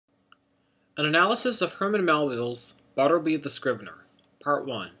An analysis of Herman Melville's Bartleby the Scrivener, Part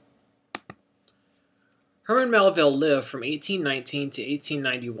 1. Herman Melville lived from 1819 to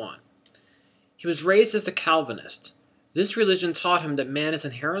 1891. He was raised as a Calvinist. This religion taught him that man is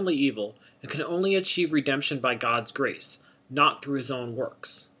inherently evil and can only achieve redemption by God's grace, not through his own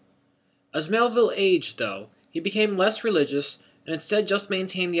works. As Melville aged, though, he became less religious and instead just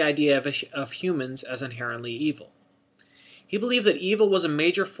maintained the idea of humans as inherently evil. He believed that evil was a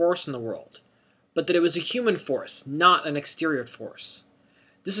major force in the world, but that it was a human force, not an exterior force.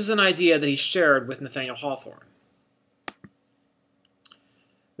 This is an idea that he shared with Nathaniel Hawthorne.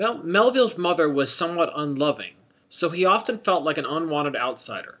 Melville's mother was somewhat unloving, so he often felt like an unwanted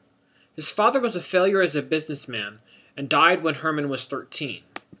outsider. His father was a failure as a businessman and died when Herman was 13.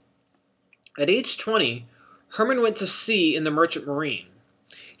 At age 20, Herman went to sea in the Merchant Marine.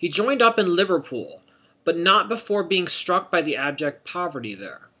 He joined up in Liverpool, but not before being struck by the abject poverty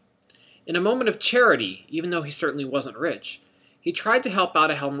there. In a moment of charity, even though he certainly wasn't rich, he tried to help out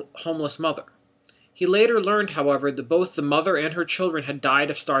a homeless mother. He later learned, however, that both the mother and her children had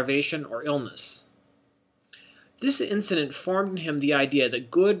died of starvation or illness. This incident formed in him the idea that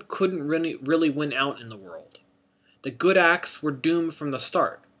good couldn't really win out in the world, that good acts were doomed from the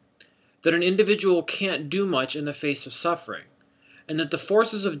start, that an individual can't do much in the face of suffering, and that the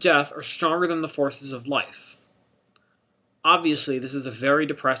forces of death are stronger than the forces of life. Obviously, this is a very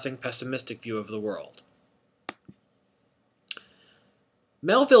depressing, pessimistic view of the world.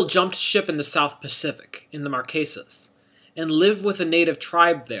 Melville jumped ship in the South Pacific, in the Marquesas, and lived with a native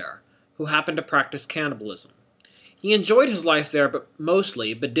tribe there who happened to practice cannibalism. He enjoyed his life there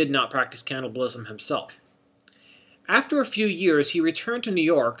but did not practice cannibalism himself. After a few years, he returned to New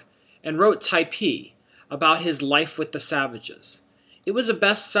York and wrote Typee about his life with the savages. It was a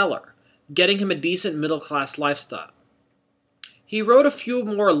bestseller, getting him a decent middle-class lifestyle. He wrote a few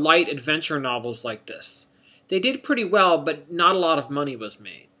more light adventure novels like this. They did pretty well, but not a lot of money was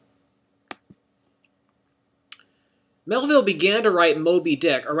made. Melville began to write Moby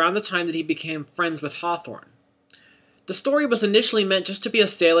Dick around the time that he became friends with Hawthorne. The story was initially meant just to be a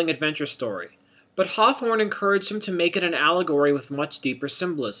sailing adventure story, but Hawthorne encouraged him to make it an allegory with much deeper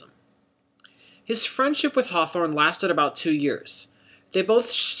symbolism. His friendship with Hawthorne lasted about 2 years. They both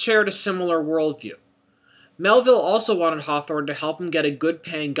shared a similar worldview. Melville also wanted Hawthorne to help him get a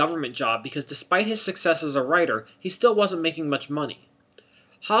good-paying government job because despite his success as a writer, he still wasn't making much money.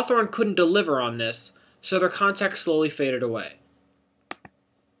 Hawthorne couldn't deliver on this, so their contact slowly faded away.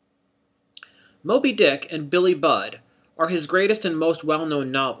 Moby Dick and Billy Budd are his greatest and most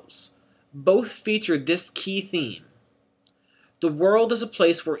well-known novels. Both feature this key theme. The world is a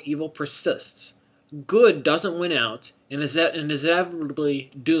place where evil persists. Good doesn't win out and is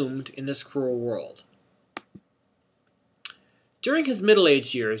inevitably doomed in this cruel world. During his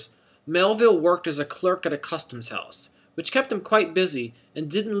middle-aged years, Melville worked as a clerk at a customs house, which kept him quite busy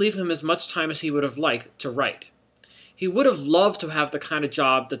and didn't leave him as much time as he would have liked to write. He would have loved to have the kind of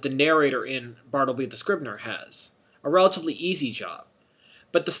job that the narrator in Bartleby the Scrivener has, a relatively easy job.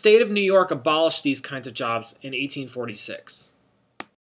 But the state of New York abolished these kinds of jobs in 1846.